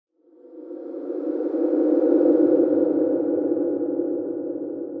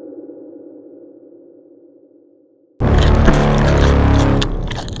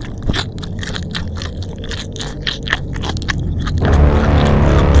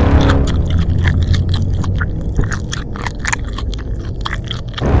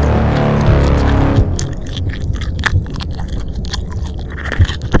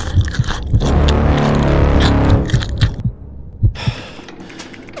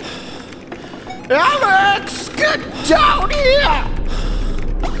Alex, get down here!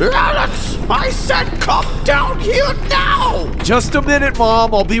 Alex, I said come down here now! Just a minute,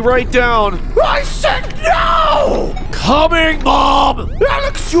 Mom. I'll be right down. I said no! Coming, Mom!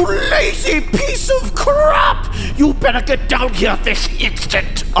 Alex, you lazy piece of crap! You better get down here this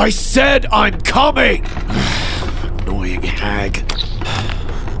instant! I said I'm coming! Annoying hag.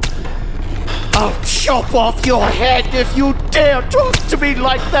 I'll chop off your head if you dare talk to me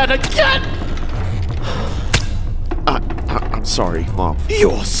like that again! I'm sorry, Mom.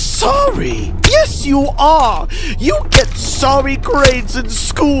 You're sorry? Yes, you are! You get sorry grades in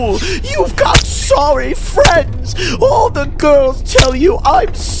school! You've got sorry friends! All the girls tell you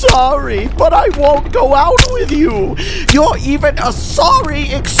I'm sorry, but I won't go out with you! You're even a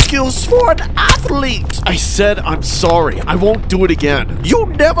sorry excuse for an athlete! I said I'm sorry. I won't do it again. You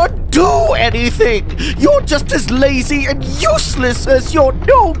never do anything! You're just as lazy and useless as your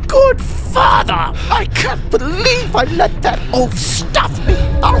no-good father! I can't believe I let that oaf stuff me!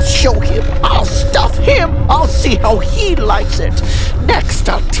 I'll show him! I'll stuff him! I'll see how he likes it! Next,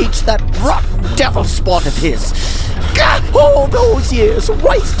 I'll teach that rotten devil spawn of his! God, all those years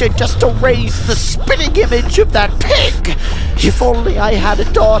wasted just to raise the spitting image of that pig! If only I had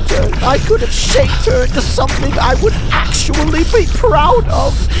a daughter, I could have shaped her into something I would actually be proud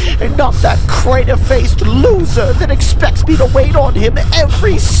of, and not that crater-faced loser that expects me to wait on him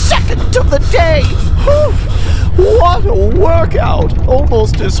every second of the day! What a workout!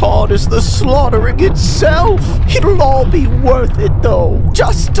 Almost as hard as the slaughtering itself! It'll all be worth it though,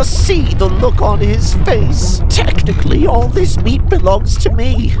 just to see the look on his face. Technically, all this meat belongs to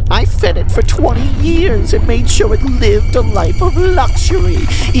me. I fed it for 20 years and made sure it lived a life of luxury.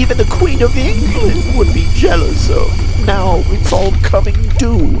 Even the Queen of England would be jealous of. Now it's all coming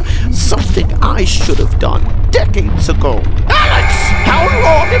due. Something I should have done decades ago. Alex! How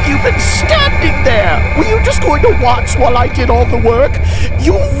long have you been standing there? Were you just going to watch while I did all the work?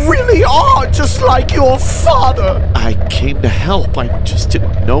 You really are just like your father! I came to help. I just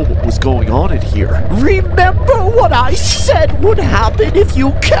didn't know what was going on in here. Remember what I said would happen if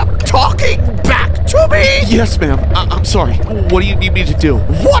you kept talking back to me? Yes, ma'am. I'm sorry. What do you need me to do?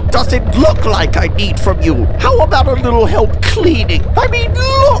 What does it look like I need from you? How about a little help cleaning? I mean,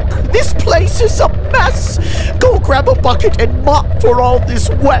 look! This place is a mess! Go grab a bucket and mop for all this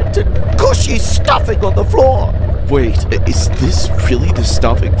wet and gushy stuffing on the floor. Wait, is this really the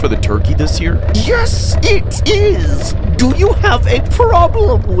stuffing for the turkey this year? Yes, it is! Do you have a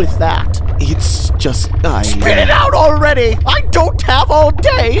problem with that? It's just, Spit it out already! I don't have all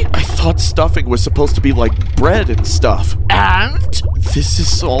day! I thought stuffing was supposed to be like bread and stuff. And? This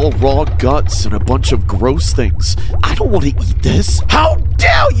is all raw guts and a bunch of gross things. I don't want to eat this. How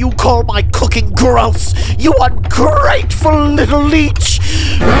dare you call my cooking gross, you ungrateful little leech!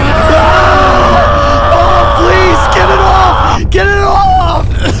 Oh, please, get it off! Get it off!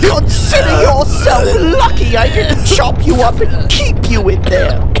 Consider yourself lucky I didn't chop you up and keep you in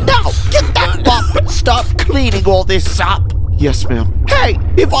there. Now, get that mop and start cleaning all this up. Yes, ma'am. Hey,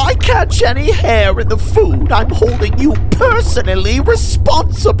 if I catch any hair in the food, I'm holding you personally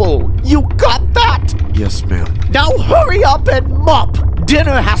responsible. You got that? Yes, ma'am. Now hurry up and mop.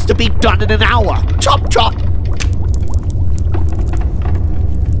 Dinner has to be done in an hour. Chop, chop.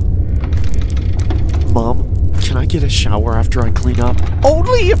 Mom, can I get a shower after I clean up?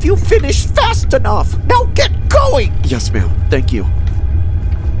 Only if you finish fast enough. Now get going. Yes, ma'am. Thank you.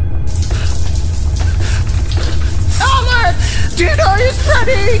 Alex! Dinner is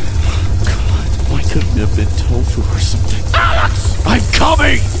ready! God, why couldn't it have been tofu or something? Alex! I'm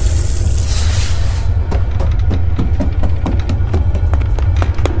coming!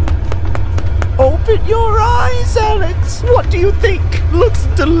 Open your eyes, Alex. What do you think? Looks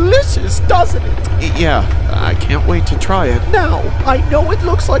delicious, doesn't it? Yeah, I can't wait to try it. Now, I know it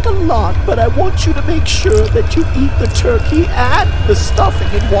looks like a lot, but I want you to make sure that you eat the turkey and the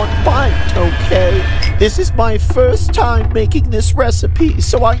stuffing in one bite, okay? This is my first time making this recipe,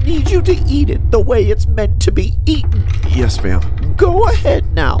 so I need you to eat it the way it's meant to be eaten. Yes, ma'am. Go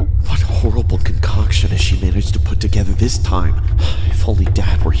ahead now. What horrible concoction has she managed to put together this time? If only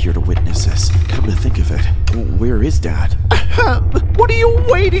Dad were here to witness this. Come to think of it, where is Dad? What are you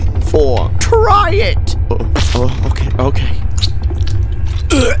waiting for? Try it! Okay.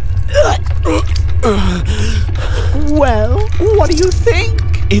 Well, what do you think?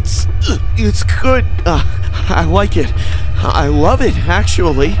 It's good. I like it. I love it,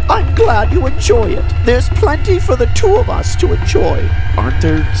 actually. I'm glad you enjoy it. There's plenty for the two of us to enjoy. Aren't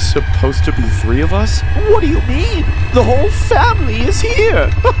there supposed to be 3 of us? What do you mean? The whole family is here.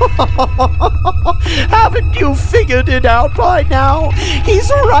 Haven't you figured it out by now?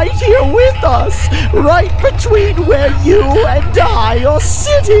 He's right here with us, right between where you and I are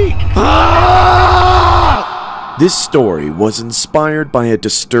sitting. This story was inspired by a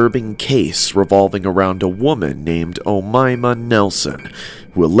disturbing case revolving around a woman named Omaima Nelson,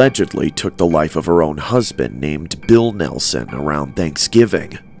 who allegedly took the life of her own husband named Bill Nelson around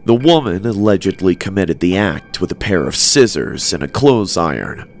Thanksgiving. The woman allegedly committed the act with a pair of scissors and a clothes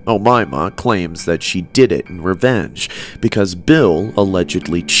iron. Omaima claims that she did it in revenge because Bill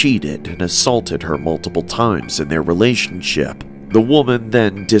allegedly cheated and assaulted her multiple times in their relationship. The woman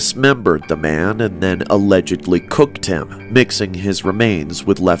then dismembered the man and then allegedly cooked him, mixing his remains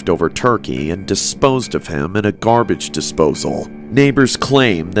with leftover turkey and disposed of him in a garbage disposal. Neighbors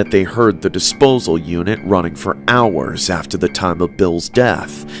claim that they heard the disposal unit running for hours after the time of Bill's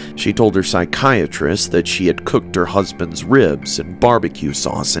death. She told her psychiatrist that she had cooked her husband's ribs in barbecue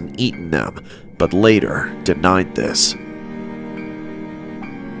sauce and eaten them, but later denied this.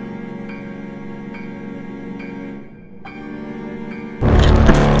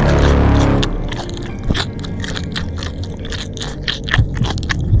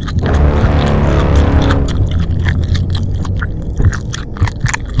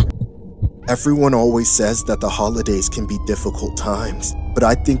 Everyone always says that the holidays can be difficult times, but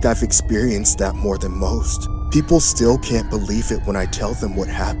I think I've experienced that more than most. People still can't believe it when I tell them what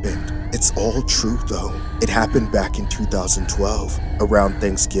happened. It's all true though. It happened back in 2012, around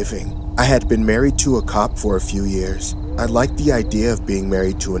Thanksgiving. I had been married to a cop for a few years. I liked the idea of being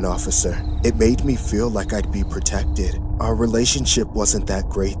married to an officer. It made me feel like I'd be protected. Our relationship wasn't that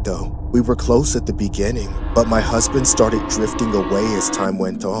great though. We were close at the beginning, but my husband started drifting away as time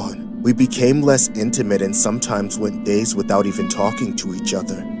went on. We became less intimate and sometimes went days without even talking to each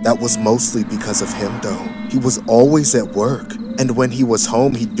other. That was mostly because of him though. He was always at work, and when he was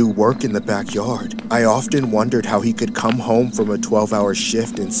home he'd do work in the backyard. I often wondered how he could come home from a 12-hour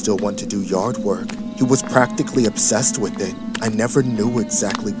shift and still want to do yard work. He was practically obsessed with it. I never knew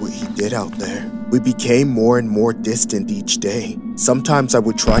exactly what he did out there. We became more and more distant each day. Sometimes I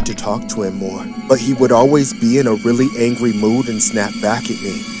would try to talk to him more, but he would always be in a really angry mood and snap back at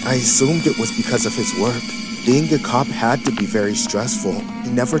me. I assumed it was because of his work. Being a cop had to be very stressful. He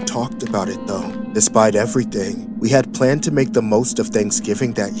never talked about it though. Despite everything, we had planned to make the most of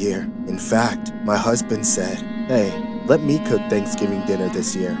Thanksgiving that year. In fact, my husband said, "Hey, let me cook Thanksgiving dinner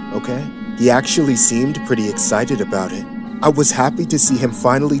this year, okay?" He actually seemed pretty excited about it. I was happy to see him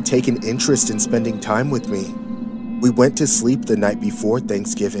finally take an interest in spending time with me. We went to sleep the night before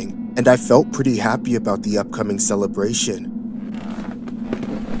Thanksgiving, and I felt pretty happy about the upcoming celebration.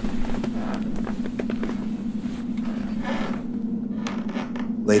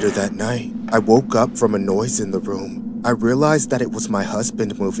 Later that night, I woke up from a noise in the room. I realized that it was my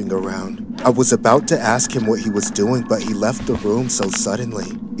husband moving around. I was about to ask him what he was doing, but he left the room so suddenly.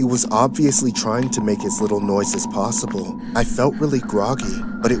 He was obviously trying to make as little noise as possible. I felt really groggy,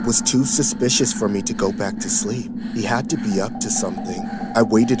 but it was too suspicious for me to go back to sleep. He had to be up to something. I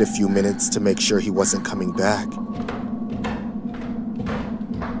waited a few minutes to make sure he wasn't coming back.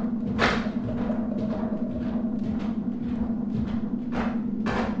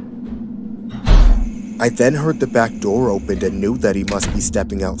 I then heard the back door opened and knew that he must be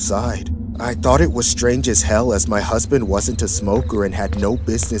stepping outside. I thought it was strange as hell as my husband wasn't a smoker and had no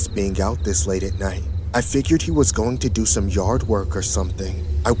business being out this late at night. I figured he was going to do some yard work or something.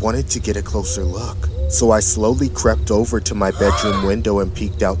 I wanted to get a closer look, so I slowly crept over to my bedroom window and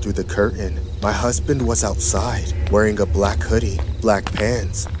peeked out through the curtain. My husband was outside, wearing a black hoodie, black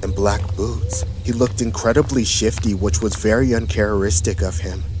pants, and black boots. He looked incredibly shifty, which was very uncharacteristic of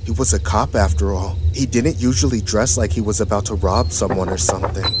him. He was a cop after all. He didn't usually dress like he was about to rob someone or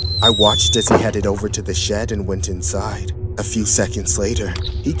something. I watched as he headed over to the shed and went inside. A few seconds later,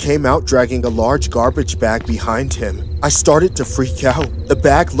 he came out dragging a large garbage bag behind him. I started to freak out. The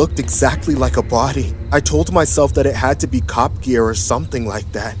bag looked exactly like a body. I told myself that it had to be cop gear or something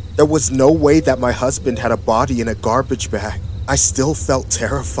like that. There was no way that my husband had a body in a garbage bag. I still felt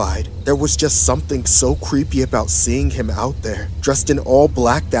terrified. There was just something so creepy about seeing him out there, dressed in all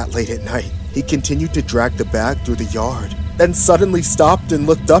black that late at night. He continued to drag the bag through the yard, then suddenly stopped and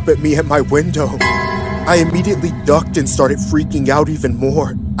looked up at me at my window. I immediately ducked and started freaking out even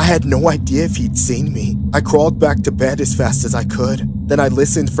more. I had no idea if he'd seen me. I crawled back to bed as fast as I could. Then I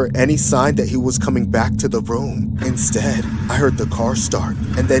listened for any sign that he was coming back to the room. Instead, I heard the car start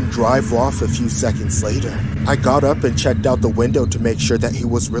and then drive off a few seconds later. I got up and checked out the window to make sure that he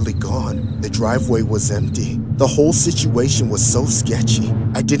was really gone. The driveway was empty. The whole situation was so sketchy.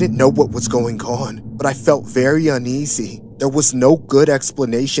 I didn't know what was going on, but I felt very uneasy. There was no good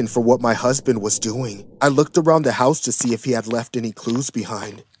explanation for what my husband was doing. I looked around the house to see if he had left any clues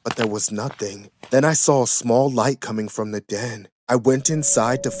behind, but there was nothing. Then I saw a small light coming from the den. I went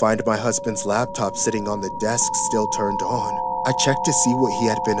inside to find my husband's laptop sitting on the desk still turned on. I checked to see what he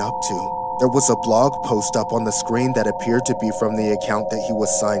had been up to. There was a blog post up on the screen that appeared to be from the account that he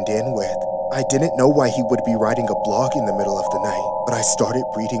was signed in with. I didn't know why he would be writing a blog in the middle of the night, but I started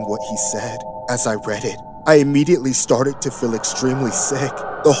reading what he said. As I read it, I immediately started to feel extremely sick.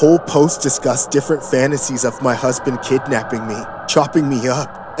 The whole post discussed different fantasies of my husband kidnapping me, chopping me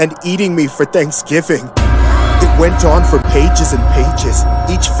up, and eating me for Thanksgiving. It went on for pages and pages,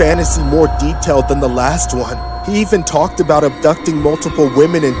 each fantasy more detailed than the last one. He even talked about abducting multiple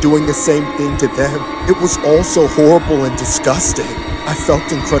women and doing the same thing to them. It was all so horrible and disgusting. I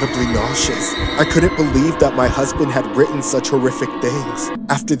felt incredibly nauseous. I couldn't believe that my husband had written such horrific things.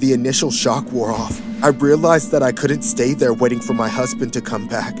 After the initial shock wore off, I realized that I couldn't stay there waiting for my husband to come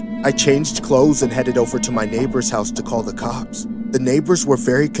back. I changed clothes and headed over to my neighbor's house to call the cops. The neighbors were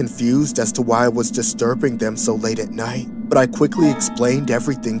very confused as to why I was disturbing them so late at night, but I quickly explained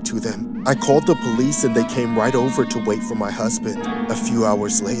everything to them. I called the police and they came right over to wait for my husband. A few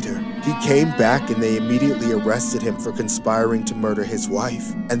hours later, he came back and they immediately arrested him for conspiring to murder his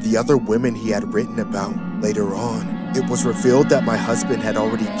wife and the other women he had written about. Later on, it was revealed that my husband had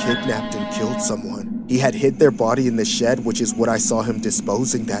already kidnapped and killed someone. He had hid their body in the shed, which is what I saw him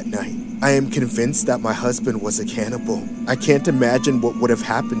disposing that night. I am convinced that my husband was a cannibal. I can't imagine what would have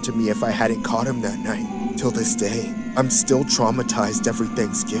happened to me if I hadn't caught him that night. Till this day, I'm still traumatized every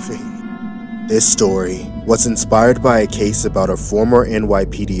Thanksgiving. This story was inspired by a case about a former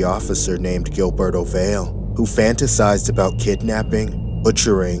NYPD officer named Gilberto Vale, who fantasized about kidnapping,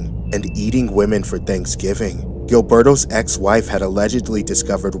 butchering, and eating women for Thanksgiving. Gilberto's ex-wife had allegedly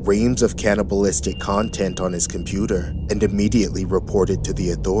discovered reams of cannibalistic content on his computer and immediately reported to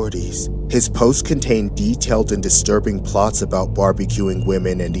the authorities. His post contained detailed and disturbing plots about barbecuing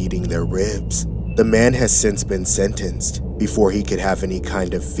women and eating their ribs. The man has since been sentenced before he could have any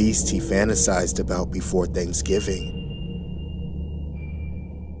kind of feast he fantasized about before Thanksgiving.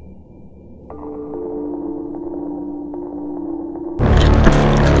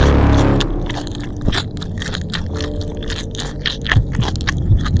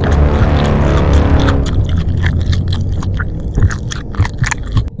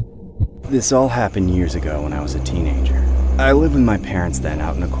 This all happened years ago when I was a teenager. I lived with my parents then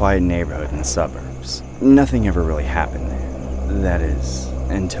out in a quiet neighborhood in the suburbs. Nothing ever really happened there. That is,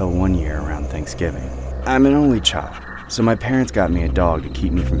 until one year around Thanksgiving. I'm an only child, so my parents got me a dog to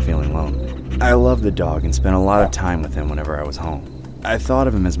keep me from feeling lonely. I loved the dog and spent a lot of time with him whenever I was home. I thought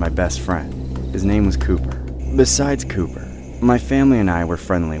of him as my best friend. His name was Cooper. Besides Cooper, my family and I were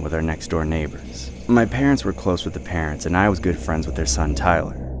friendly with our next door neighbors. My parents were close with the parents and I was good friends with their son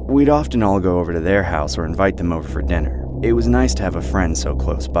Tyler. We'd often all go over to their house or invite them over for dinner. It was nice to have a friend so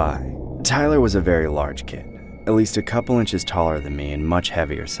close by. Tyler was a very large kid, at least a couple inches taller than me and much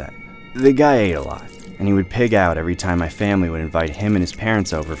heavier set. The guy ate a lot, and he would pig out every time my family would invite him and his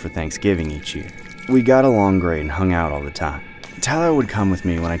parents over for Thanksgiving each year. We got along great and hung out all the time. Tyler would come with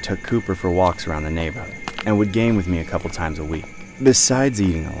me when I took Cooper for walks around the neighborhood, and would game with me a couple times a week. Besides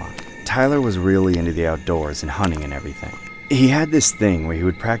eating a lot, Tyler was really into the outdoors and hunting and everything. He had this thing where he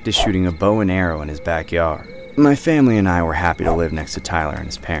would practice shooting a bow and arrow in his backyard. My family and I were happy to live next to Tyler and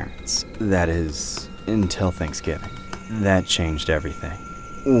his parents. That is, until Thanksgiving. That changed everything.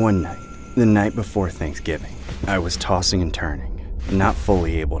 One night, the night before Thanksgiving, I was tossing and turning, not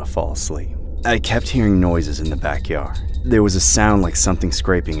fully able to fall asleep. I kept hearing noises in the backyard. There was a sound like something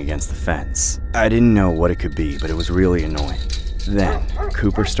scraping against the fence. I didn't know what it could be, but it was really annoying. Then,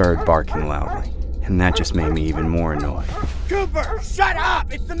 Cooper started barking loudly, and that just made me even more annoyed. Cooper, shut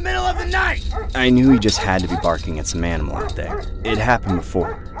up! It's the middle of the night! I knew he just had to be barking at some animal out there. It happened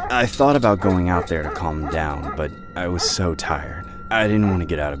before. I thought about going out there to calm him down, but I was so tired. I didn't want to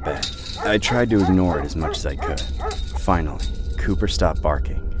get out of bed. I tried to ignore it as much as I could. Finally, Cooper stopped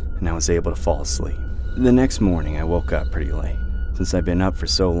barking, and I was able to fall asleep. The next morning, I woke up pretty late, since I'd been up for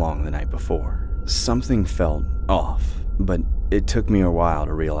so long the night before. Something felt off, but it took me a while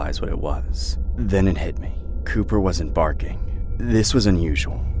to realize what it was. Then it hit me. Cooper wasn't barking. This was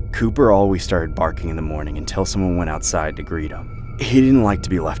unusual. Cooper always started barking in the morning until someone went outside to greet him. He didn't like to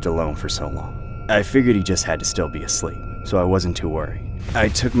be left alone for so long. I figured he just had to still be asleep, so I wasn't too worried. I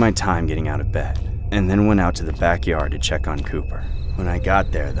took my time getting out of bed, and then went out to the backyard to check on Cooper. When I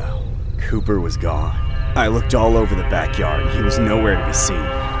got there, though, Cooper was gone. I looked all over the backyard, and he was nowhere to be seen.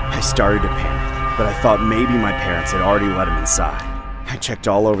 I started to panic, but I thought maybe my parents had already let him inside. I checked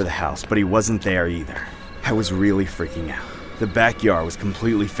all over the house, but he wasn't there either. I was really freaking out. The backyard was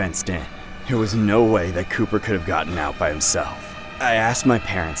completely fenced in. There was no way that Cooper could have gotten out by himself. I asked my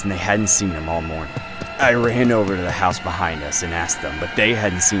parents, and they hadn't seen him all morning. I ran over to the house behind us and asked them, but they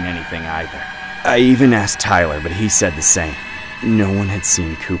hadn't seen anything either. I even asked Tyler, but he said the same. No one had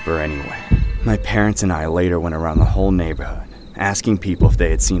seen Cooper anywhere. My parents and I later went around the whole neighborhood, asking people if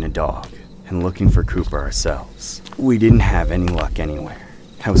they had seen a dog, and looking for Cooper ourselves. We didn't have any luck anywhere.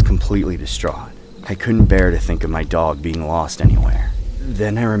 I was completely distraught. I couldn't bear to think of my dog being lost anywhere.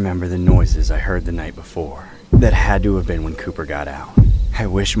 Then I remember the noises I heard the night before. That had to have been when Cooper got out. I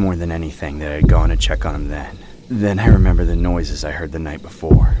wish more than anything that I had gone to check on him then. Then I remember the noises I heard the night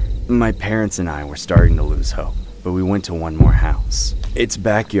before. My parents and I were starting to lose hope, but we went to one more house. Its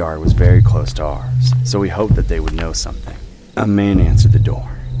backyard was very close to ours, so we hoped that they would know something. A man answered the door.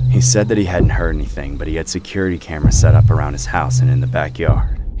 He said that he hadn't heard anything, but he had security cameras set up around his house and in the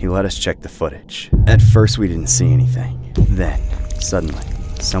backyard. He let us check the footage. At first we didn't see anything. Then, suddenly,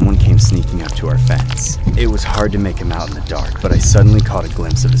 someone came sneaking up to our fence. It was hard to make him out in the dark, but I suddenly caught a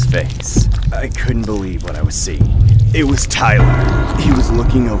glimpse of his face. I couldn't believe what I was seeing. It was Tyler. He was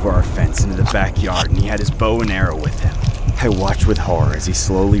looking over our fence into the backyard, and he had his bow and arrow with him. I watched with horror as he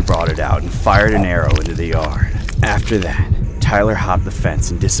slowly brought it out and fired an arrow into the yard. After that, Tyler hopped the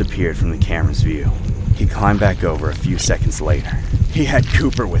fence and disappeared from the camera's view. He climbed back over a few seconds later. He had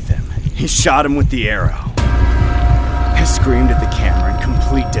Cooper with him. He shot him with the arrow. I screamed at the camera in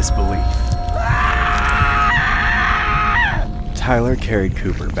complete disbelief. Tyler carried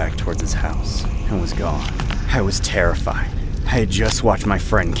Cooper back towards his house and was gone. I was terrified. I had just watched my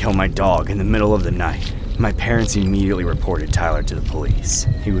friend kill my dog in the middle of the night. My parents immediately reported Tyler to the police.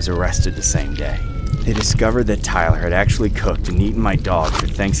 He was arrested the same day. They discovered that Tyler had actually cooked and eaten my dog for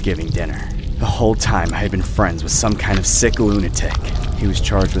Thanksgiving dinner. The whole time I had been friends with some kind of sick lunatic. He was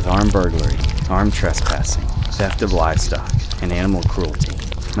charged with armed burglary, armed trespassing, theft of livestock, and animal cruelty.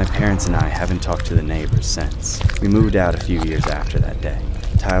 My parents and I haven't talked to the neighbors since. We moved out a few years after that day.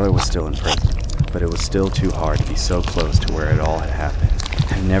 Tyler was still in prison, but it was still too hard to be so close to where it all had happened.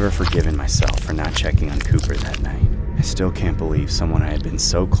 I've never forgiven myself for not checking on Cooper that night. I still can't believe someone I had been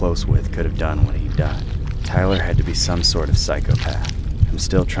so close with could have done what he'd done. Tyler had to be some sort of psychopath. I'm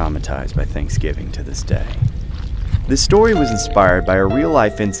still traumatized by Thanksgiving to this day. This story was inspired by a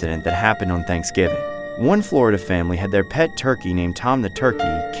real-life incident that happened on Thanksgiving. One Florida family had their pet turkey named Tom the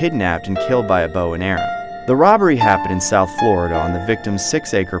Turkey kidnapped and killed by a bow and arrow. The robbery happened in South Florida on the victim's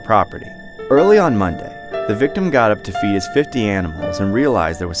 6-acre property. Early on Monday, the victim got up to feed his 50 animals and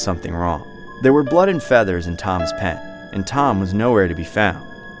realized there was something wrong. There were blood and feathers in Tom's pen, and Tom was nowhere to be found.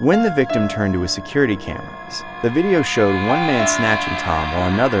 When the victim turned to his security cameras, the video showed one man snatching Tom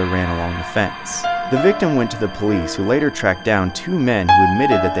while another ran along the fence. The victim went to the police, who later tracked down 2 men who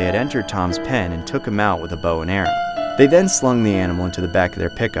admitted that they had entered Tom's pen and took him out with a bow and arrow. They then slung the animal into the back of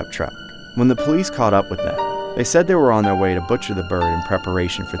their pickup truck. When the police caught up with them, they said they were on their way to butcher the bird in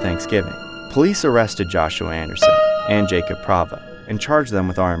preparation for Thanksgiving. Police arrested Joshua Anderson and Jacob Prava and charged them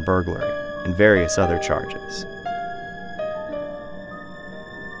with armed burglary and various other charges.